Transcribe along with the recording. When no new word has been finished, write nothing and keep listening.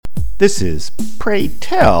This is Pray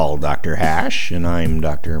Tell, Dr. Hash, and I'm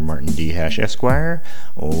Dr. Martin D. Hash, Esquire,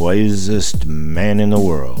 wisest man in the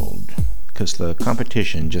world. 'Cause the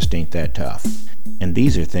competition just ain't that tough. And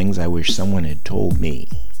these are things I wish someone had told me.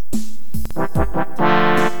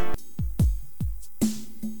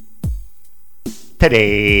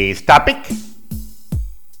 Today's topic,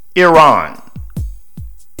 Iran.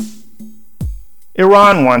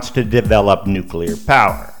 Iran wants to develop nuclear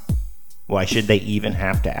power. Why should they even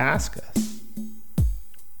have to ask us?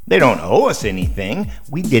 They don't owe us anything.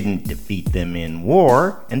 We didn't defeat them in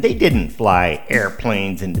war, and they didn't fly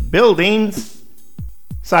airplanes into buildings.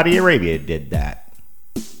 Saudi Arabia did that.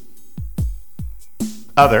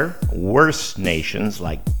 Other, worse nations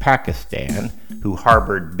like Pakistan, who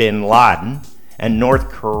harbored bin Laden, and North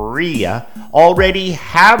Korea already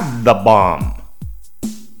have the bomb.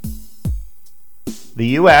 The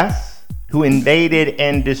U.S., who invaded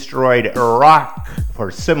and destroyed Iraq for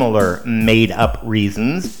similar made-up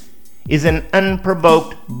reasons, is an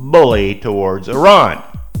unprovoked bully towards Iran,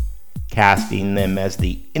 casting them as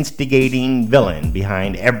the instigating villain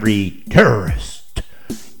behind every terrorist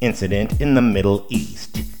incident in the Middle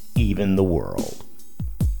East, even the world.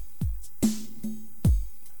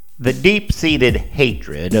 The deep-seated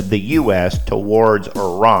hatred of the U.S. towards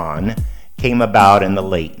Iran came about in the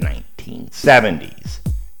late 1970s.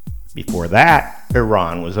 Before that,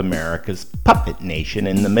 Iran was America's puppet nation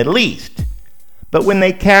in the Middle East. But when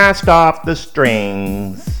they cast off the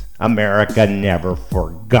strings, America never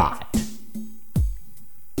forgot.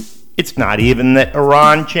 It's not even that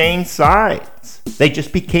Iran changed sides. They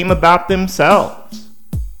just became about themselves.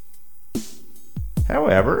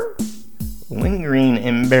 However, lingering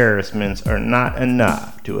embarrassments are not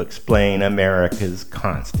enough to explain America's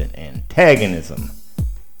constant antagonism,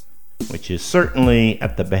 which is certainly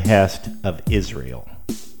at the behest of Israel.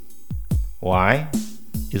 Why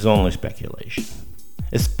is only speculation,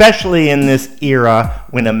 especially in this era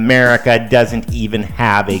when America doesn't even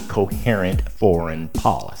have a coherent foreign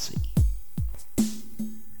policy.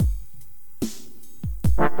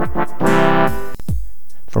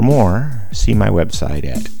 For more, see my website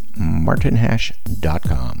at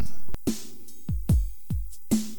martinhash.com.